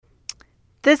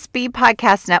This B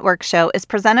Podcast Network show is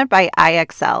presented by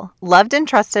IXL, loved and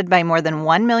trusted by more than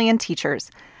 1 million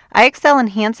teachers. IXL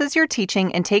enhances your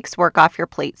teaching and takes work off your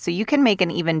plate so you can make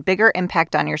an even bigger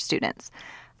impact on your students.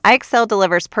 IXL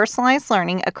delivers personalized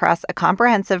learning across a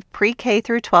comprehensive pre-K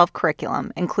through 12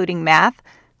 curriculum, including math,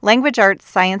 language arts,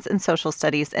 science, and social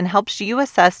studies, and helps you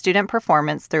assess student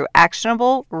performance through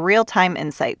actionable, real-time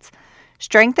insights.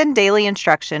 Strengthen daily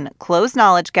instruction, close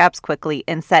knowledge gaps quickly,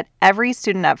 and set every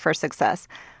student up for success.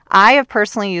 I have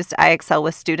personally used IXL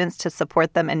with students to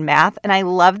support them in math, and I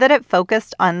love that it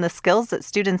focused on the skills that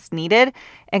students needed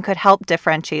and could help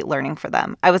differentiate learning for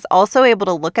them. I was also able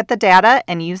to look at the data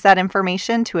and use that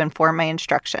information to inform my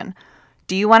instruction.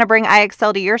 Do you want to bring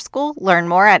IXL to your school? Learn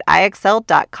more at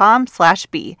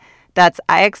IXL.com/B. That's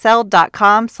IXL.com/BE.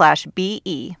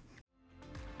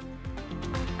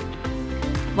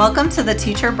 Welcome to the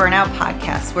Teacher Burnout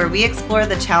Podcast, where we explore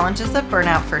the challenges of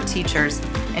burnout for teachers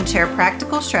and share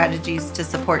practical strategies to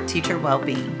support teacher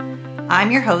well-being.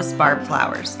 I'm your host, Barb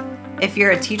Flowers. If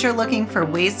you're a teacher looking for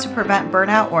ways to prevent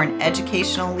burnout or an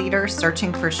educational leader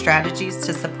searching for strategies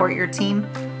to support your team,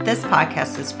 this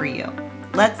podcast is for you.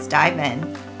 Let's dive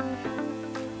in.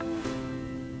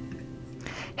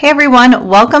 Hey everyone,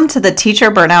 welcome to the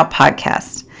Teacher Burnout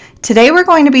Podcast. Today we're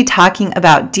going to be talking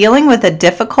about dealing with a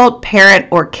difficult parent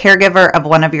or caregiver of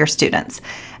one of your students.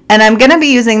 And I'm going to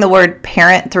be using the word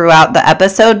parent throughout the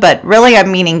episode, but really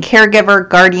I'm meaning caregiver,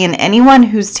 guardian, anyone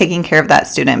who's taking care of that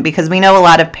student, because we know a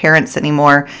lot of parents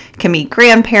anymore can be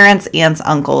grandparents, aunts,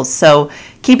 uncles. So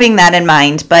keeping that in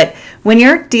mind. But when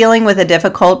you're dealing with a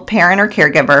difficult parent or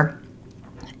caregiver,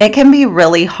 it can be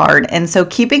really hard. And so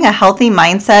keeping a healthy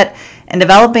mindset and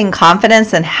developing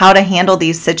confidence in how to handle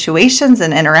these situations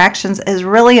and interactions is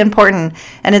really important,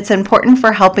 and it's important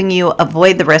for helping you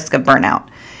avoid the risk of burnout.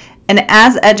 And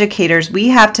as educators, we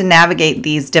have to navigate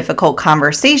these difficult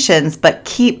conversations, but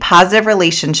keep positive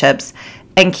relationships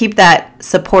and keep that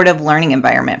supportive learning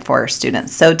environment for our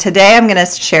students. So today I'm going to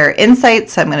share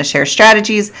insights, I'm going to share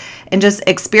strategies, and just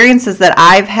experiences that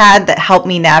I've had that help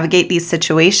me navigate these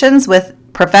situations with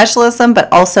professionalism,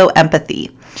 but also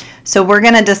empathy. So we're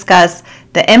going to discuss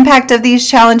the impact of these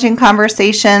challenging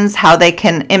conversations, how they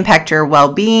can impact your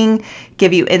well-being,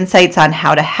 give you insights on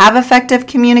how to have effective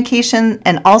communication,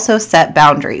 and also set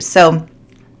boundaries. So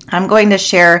I'm going to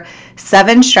share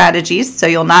 7 strategies, so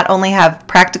you'll not only have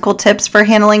practical tips for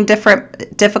handling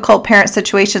difficult parent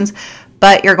situations,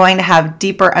 but you're going to have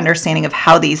deeper understanding of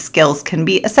how these skills can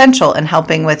be essential in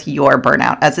helping with your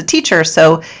burnout as a teacher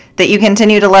so that you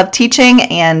continue to love teaching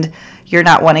and you're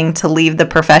not wanting to leave the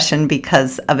profession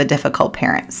because of a difficult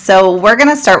parent. So we're going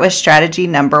to start with strategy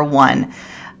number 1.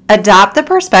 Adopt the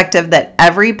perspective that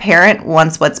every parent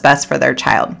wants what's best for their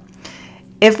child.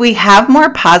 If we have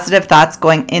more positive thoughts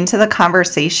going into the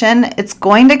conversation, it's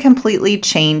going to completely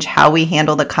change how we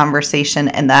handle the conversation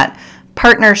and that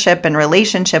partnership and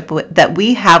relationship that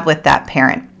we have with that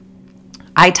parent.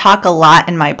 I talk a lot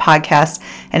in my podcast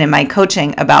and in my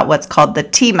coaching about what's called the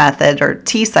T method or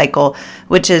T cycle,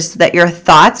 which is that your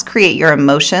thoughts create your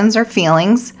emotions or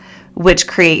feelings, which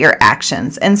create your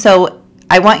actions. And so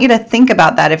I want you to think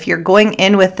about that. If you're going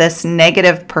in with this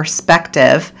negative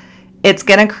perspective, it's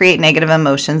going to create negative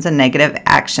emotions and negative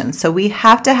actions. So we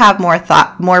have to have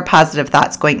more positive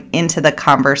thoughts going into the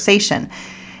conversation.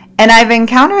 And I've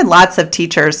encountered lots of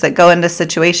teachers that go into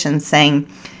situations saying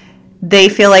they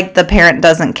feel like the parent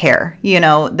doesn't care.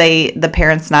 The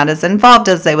parent's not as involved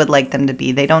as they would like them to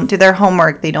be. They don't do their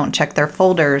homework. They don't check their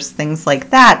folders, things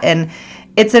like that. And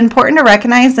it's important to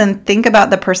recognize and think about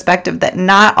the perspective that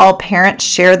not all parents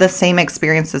share the same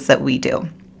experiences that we do.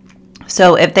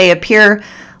 So if they appear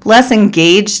less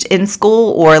engaged in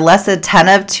school or less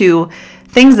attentive to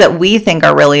things that we think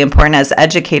are really important as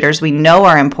educators, we know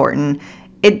are important,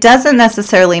 it doesn't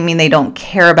necessarily mean they don't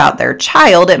care about their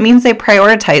child. It means they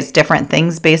prioritize different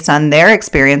things based on their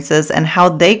experiences and how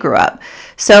they grew up.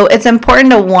 So it's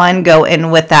important to, go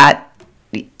in with that,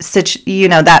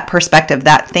 that perspective,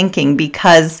 that thinking,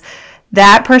 because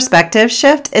that perspective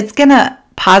shift, it's going to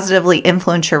positively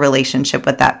influence your relationship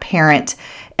with that parent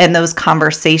and those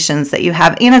conversations that you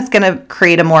have, and it's going to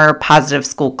create a more positive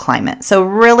school climate. So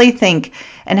really think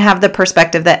and have the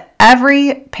perspective that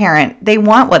every parent, they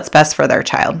want what's best for their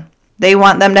child. They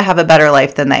want them to have a better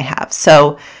life than they have.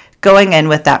 So going in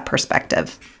with that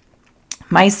perspective.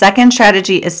 My second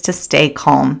strategy is to stay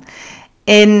calm.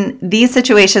 In these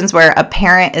situations where a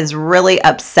parent is really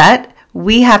upset,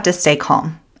 we have to stay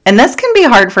calm. And this can be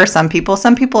hard for some people.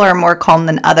 Some people are more calm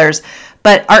than others,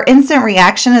 but our instant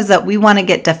reaction is that we want to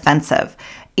get defensive.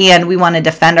 and we want to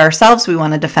defend ourselves, we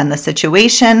want to defend the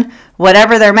situation,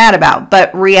 whatever they're mad about.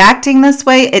 But reacting this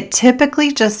way, it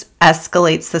typically just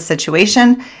escalates the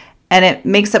situation and it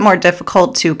makes it more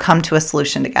difficult to come to a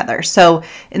solution together. So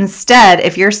instead,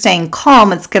 if you're staying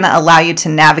calm, it's going to allow you to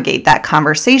navigate that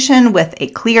conversation with a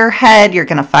clear head. You're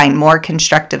going to find more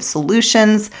constructive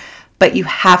solutions, but you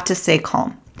have to stay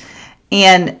calm.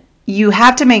 And you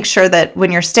have to make sure that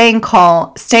when you're staying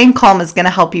calm is going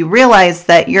to help you realize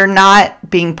that you're not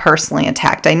being personally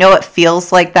attacked. I know it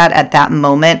feels like that at that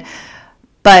moment,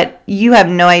 but you have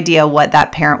no idea what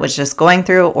that parent was just going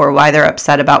through or why they're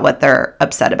upset about what they're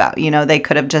upset about. They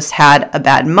could have just had a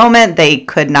bad moment. They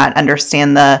could not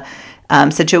understand the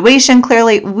situation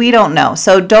clearly. We don't know.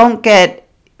 So don't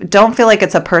feel like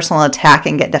it's a personal attack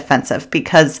and get defensive,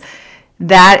 because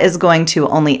that is going to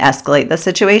only escalate the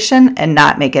situation and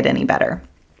not make it any better.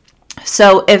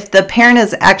 So if the parent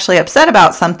is actually upset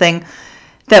about something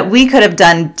that we could have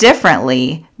done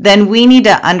differently, then we need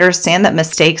to understand that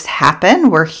mistakes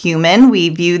happen. We're human. We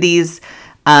view these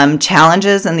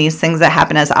challenges and these things that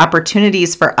happen as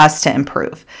opportunities for us to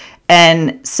improve.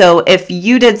 And so if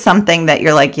you did something that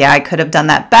you're like, yeah, I could have done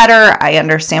that better, I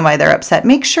understand why they're upset,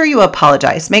 make sure you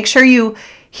apologize. Make sure you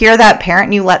hear that parent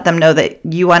and you let them know that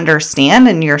you understand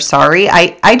and you're sorry.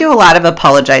 I do a lot of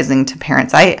apologizing to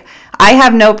parents. I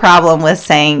have no problem with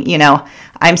saying,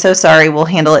 I'm so sorry, we'll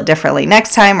handle it differently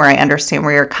next time, or I understand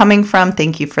where you're coming from.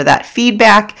 Thank you for that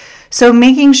feedback. So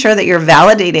making sure that you're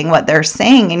validating what they're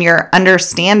saying and you're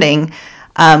understanding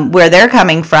where they're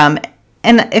coming from.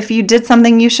 And if you did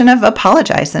something, you shouldn't have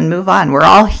apologized and move on. We're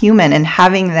all human, and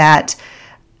having that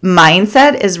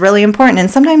mindset is really important. And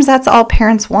sometimes that's all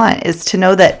parents want, is to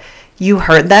know that you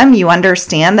heard them, you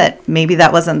understand that maybe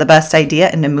that wasn't the best idea,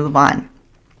 and to move on.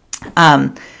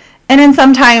 And then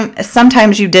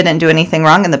sometimes you didn't do anything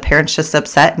wrong and the parent's just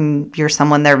upset and you're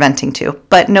someone they're venting to.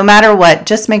 But no matter what,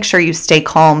 just make sure you stay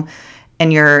calm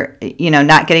and you're,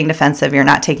 not getting defensive, you're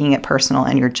not taking it personal,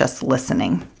 and you're just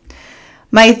listening.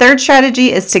 My third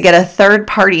strategy is to get a third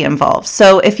party involved.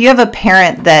 So if you have a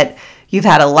parent that you've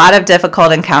had a lot of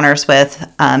difficult encounters with,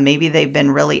 maybe they've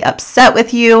been really upset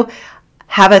with you,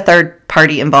 have a third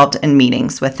party involved in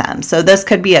meetings with them. So this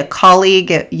could be a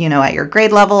colleague, at your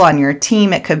grade level on your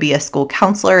team. It could be a school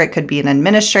counselor. It could be an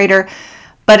administrator.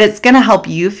 But it's going to help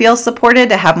you feel supported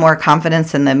to have more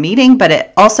confidence in the meeting, but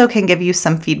it also can give you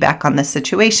some feedback on the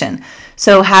situation.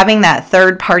 So having that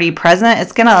third party present,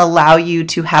 it's going to allow you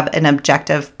to have an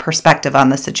objective perspective on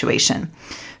the situation.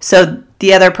 So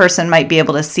the other person might be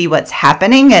able to see what's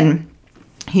happening and,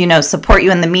 support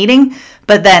you in the meeting,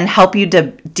 but then help you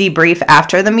to debrief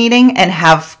after the meeting and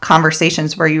have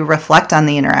conversations where you reflect on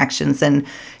the interactions and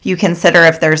you consider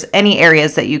if there's any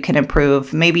areas that you can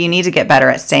improve. Maybe you need to get better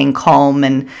at staying calm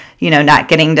and, not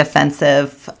getting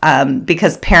defensive,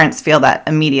 because parents feel that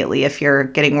immediately if you're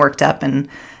getting worked up and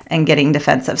getting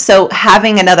defensive. So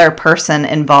having another person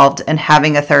involved and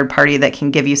having a third party that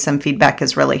can give you some feedback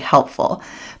is really helpful.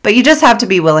 But you just have to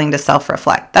be willing to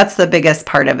self-reflect. That's the biggest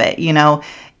part of it.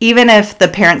 Even if the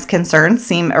parent's concerns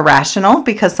seem irrational,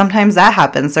 because sometimes that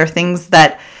happens. There are things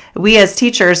that we as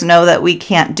teachers know that we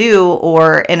can't do,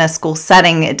 or in a school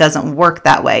setting, it doesn't work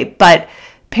that way. But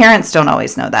parents don't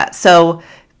always know that. So,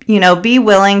 be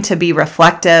willing to be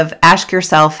reflective. Ask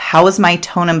yourself, how is my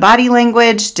tone and body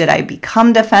language? Did I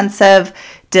become defensive?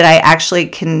 Did I actually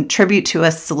contribute to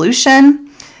a solution?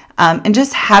 And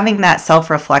just having that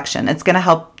self-reflection, it's going to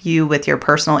help you with your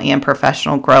personal and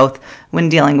professional growth when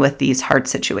dealing with these hard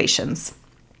situations.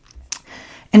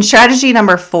 And strategy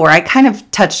number 4, I kind of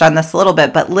touched on this a little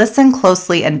bit, but listen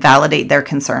closely and validate their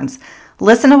concerns.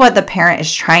 Listen to what the parent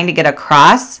is trying to get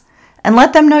across and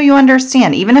let them know you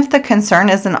understand. Even if the concern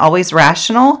isn't always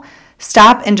rational,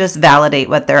 stop and just validate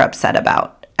what they're upset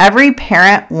about. Every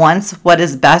parent wants what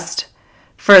is best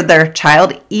for their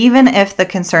child, even if the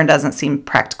concern doesn't seem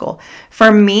practical.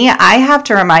 For me, I have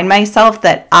to remind myself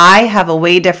that I have a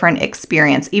way different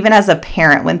experience, even as a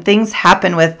parent. When things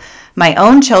happen with my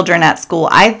own children at school,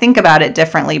 I think about it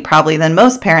differently probably than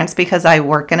most parents because I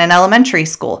work in an elementary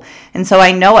school. And so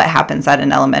I know what happens at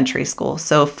an elementary school.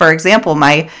 So for example,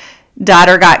 my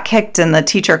daughter got kicked and the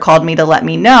teacher called me to let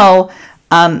me know.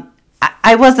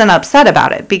 I wasn't upset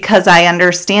about it because I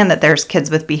understand that there's kids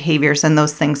with behaviors and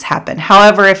those things happen.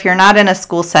 However, if you're not in a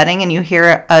school setting and you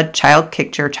hear a child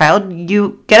kicked your child,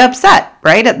 you get upset,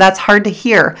 right? That's hard to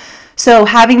hear. So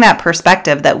having that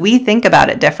perspective that we think about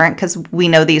it different because we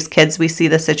know these kids, we see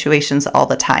the situations all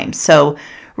the time. So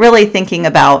really thinking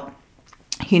about,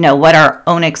 what our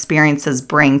own experiences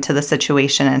bring to the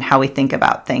situation and how we think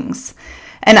about things.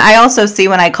 And I also see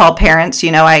when I call parents,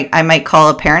 I might call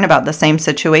a parent about the same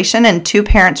situation and 2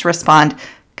 parents respond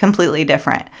completely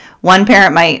different. One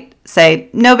parent might say,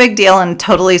 no big deal, and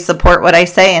totally support what I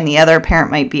say, and the other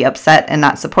parent might be upset and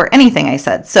not support anything I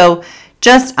said. So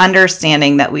just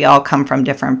understanding that we all come from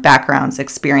different backgrounds,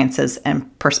 experiences,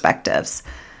 and perspectives.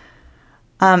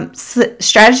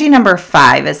 Strategy number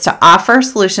 5 is to offer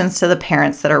solutions to the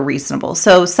parents that are reasonable.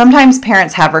 So sometimes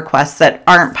parents have requests that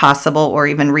aren't possible or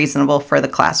even reasonable for the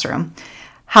classroom.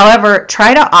 However,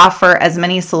 try to offer as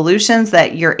many solutions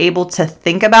that you're able to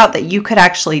think about that you could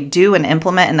actually do and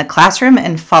implement in the classroom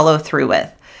and follow through with.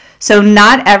 So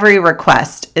not every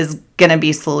request is going to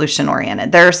be solution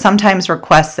oriented. There are sometimes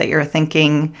requests that you're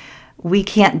thinking, we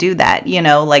can't do that,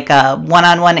 like a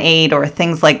one-on-one aid or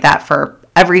things like that for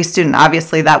every student.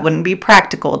 Obviously, that wouldn't be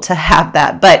practical to have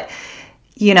that, but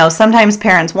sometimes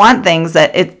parents want things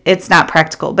that it's not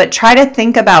practical. But try to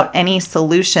think about any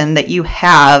solution that you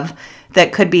have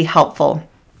that could be helpful.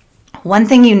 One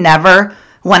thing you never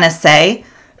want to say,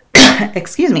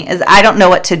 is I don't know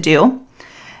what to do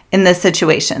in this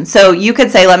situation. So you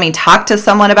could say, let me talk to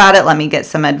someone about it. Let me get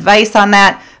some advice on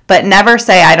that. But never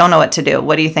say, I don't know what to do.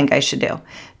 What do you think I should do?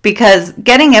 Because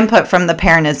getting input from the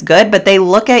parent is good, but they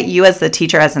look at you as the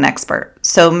teacher as an expert.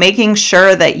 So making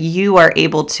sure that you are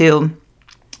able to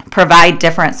provide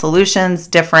different solutions,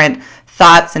 different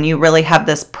thoughts, and you really have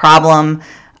this problem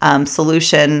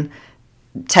solution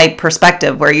type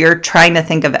perspective where you're trying to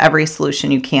think of every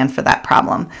solution you can for that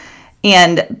problem.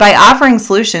 And by offering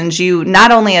solutions, you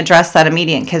not only address that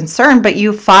immediate concern, but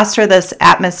you foster this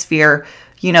atmosphere,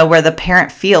 where the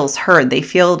parent feels heard, they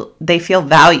feel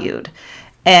valued,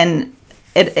 and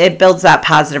it builds that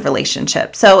positive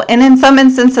relationship. So, and in some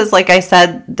instances, like I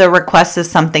said, the request is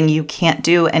something you can't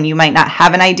do and you might not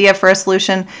have an idea for a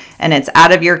solution and it's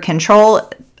out of your control.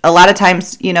 A lot of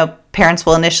times, parents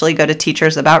will initially go to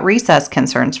teachers about recess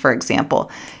concerns, for example.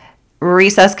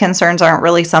 Recess concerns aren't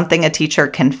really something a teacher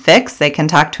can fix. They can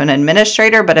talk to an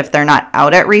administrator, but if they're not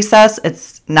out at recess,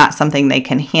 it's not something they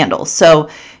can handle. So,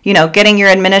 getting your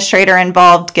administrator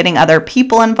involved, getting other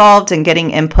people involved, and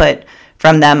getting input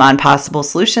from them on possible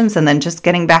solutions, and then just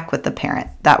getting back with the parent.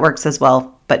 That works as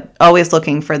well, but always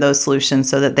looking for those solutions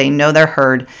so that they know they're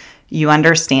heard, you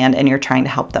understand, and you're trying to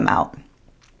help them out.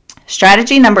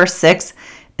 Strategy number 6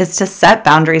 is to set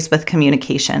boundaries with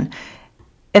communication.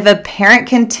 If a parent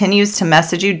continues to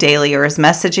message you daily or is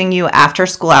messaging you after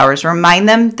school hours, remind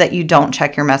them that you don't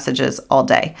check your messages all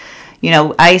day.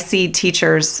 I see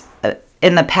teachers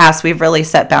in the past, we've really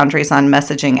set boundaries on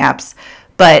messaging apps,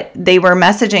 but they were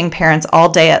messaging parents all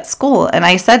day at school. And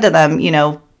I said to them,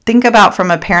 think about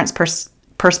from a parent's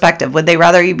perspective. Would they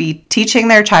rather you be teaching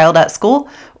their child at school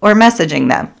or messaging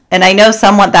them? And I know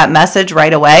some want that message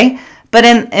right away, but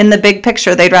in the big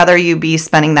picture, they'd rather you be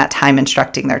spending that time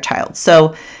instructing their child.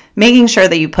 So making sure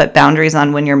that you put boundaries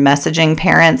on when you're messaging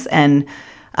parents, and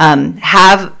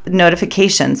have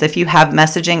notifications. If you have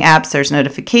messaging apps, there's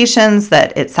notifications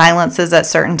that it silences at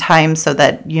certain times so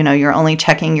that you're only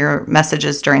checking your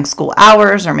messages during school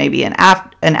hours or maybe an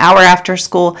hour after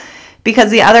school.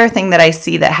 Because the other thing that I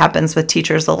see that happens with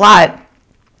teachers a lot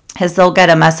is they'll get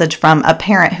a message from a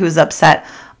parent who's upset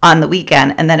on the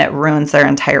weekend, and then it ruins their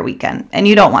entire weekend. And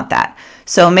you don't want that.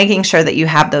 So making sure that you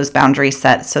have those boundaries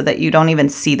set so that you don't even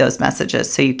see those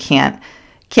messages, so you can't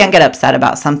get upset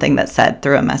about something that's said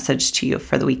through a message to you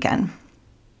for the weekend.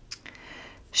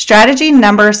 Strategy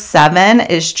number 7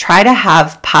 is try to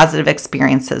have positive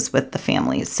experiences with the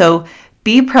families. So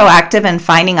be proactive in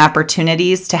finding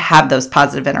opportunities to have those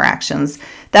positive interactions.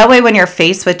 That way, when you're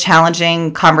faced with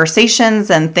challenging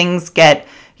conversations and things get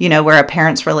where a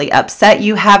parent's really upset,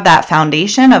 you have that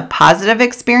foundation of positive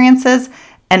experiences,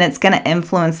 and it's going to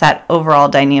influence that overall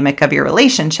dynamic of your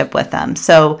relationship with them.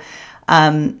 So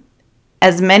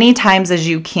as many times as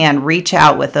you can, reach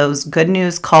out with those good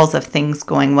news calls of things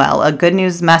going well, a good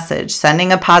news message,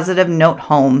 sending a positive note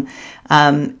home.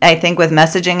 I think with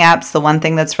messaging apps, the one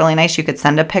thing that's really nice, you could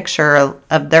send a picture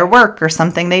of their work or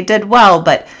something they did well,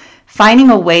 but finding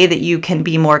a way that you can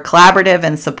be more collaborative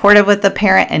and supportive with the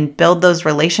parent and build those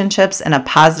relationships in a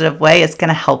positive way is going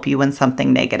to help you when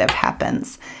something negative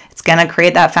happens. It's going to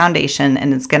create that foundation,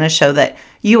 and it's going to show that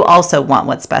you also want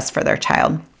what's best for their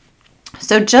child.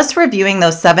 So just reviewing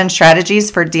those 7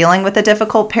 strategies for dealing with a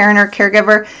difficult parent or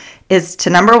caregiver is to,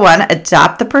 number 1,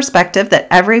 adopt the perspective that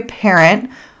every parent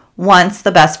wants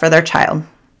the best for their child.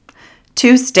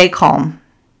 2, stay calm.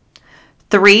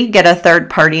 3, get a third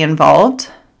party involved.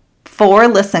 4,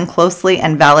 listen closely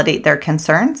and validate their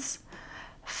concerns.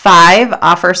 5,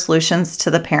 offer solutions to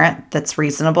the parent that's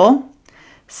reasonable.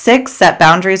 6, set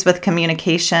boundaries with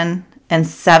communication. And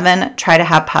 7, try to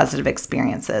have positive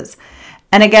experiences.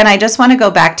 And again, I just want to go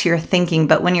back to your thinking,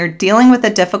 but when you're dealing with a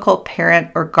difficult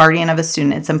parent or guardian of a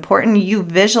student, it's important you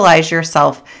visualize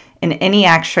yourself in any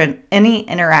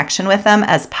interaction with them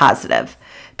as positive.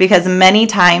 Because many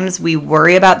times we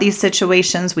worry about these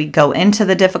situations, we go into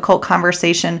the difficult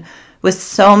conversation with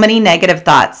so many negative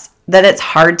thoughts that it's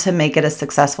hard to make it a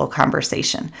successful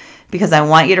conversation. Because I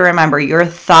want you to remember your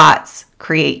thoughts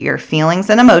create your feelings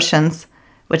and emotions,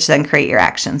 which then create your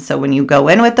actions. So when you go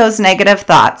in with those negative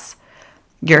thoughts,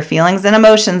 your feelings and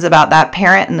emotions about that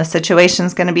parent and the situation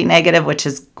is going to be negative, which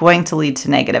is going to lead to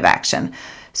negative action.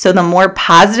 So the more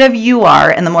positive you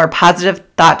are and the more positive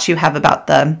thoughts you have about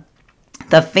the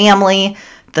family,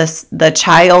 the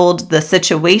child, the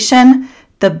situation,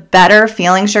 the better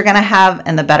feelings you're going to have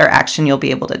and the better action you'll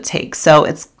be able to take. So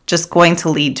it's just going to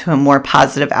lead to a more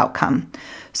positive outcome.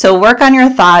 So work on your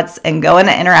thoughts and go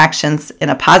into interactions in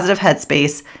a positive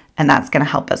headspace, and that's going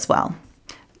to help as well.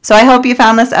 So I hope you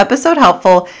found this episode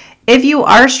helpful. If you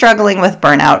are struggling with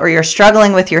burnout or you're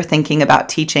struggling with your thinking about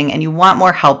teaching and you want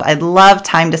more help, I'd love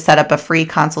time to set up a free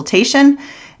consultation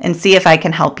and see if I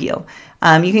can help you.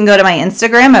 You can go to my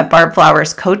Instagram at Barb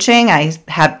Flowers Coaching. I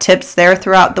have tips there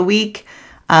throughout the week.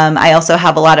 I also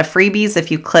have a lot of freebies.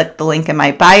 If you click the link in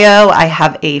my bio, I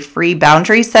have a free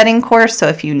boundary setting course. So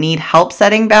if you need help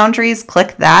setting boundaries,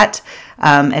 click that.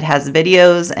 It has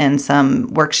videos and some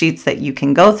worksheets that you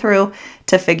can go through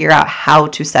to figure out how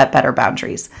to set better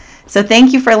boundaries. So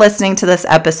thank you for listening to this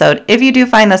episode. If you do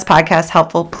find this podcast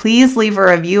helpful, please leave a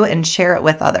review and share it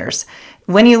with others.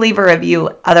 When you leave a review,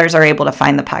 others are able to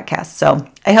find the podcast. So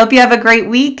I hope you have a great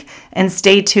week and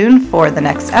stay tuned for the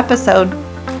next episode.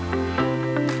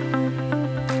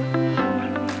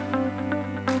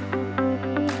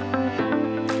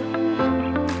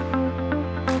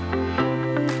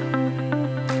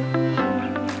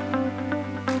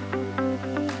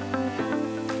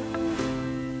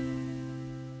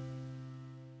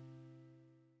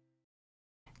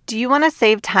 Do you want to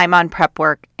save time on prep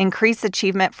work, increase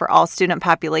achievement for all student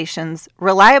populations,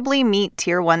 reliably meet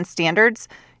Tier 1 standards?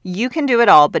 You can do it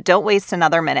all, but don't waste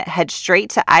another minute. Head straight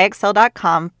to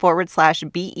IXL.com/BE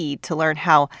to learn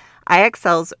how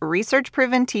IXL's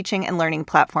research-proven teaching and learning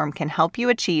platform can help you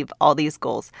achieve all these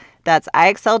goals. That's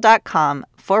IXL.com/BE.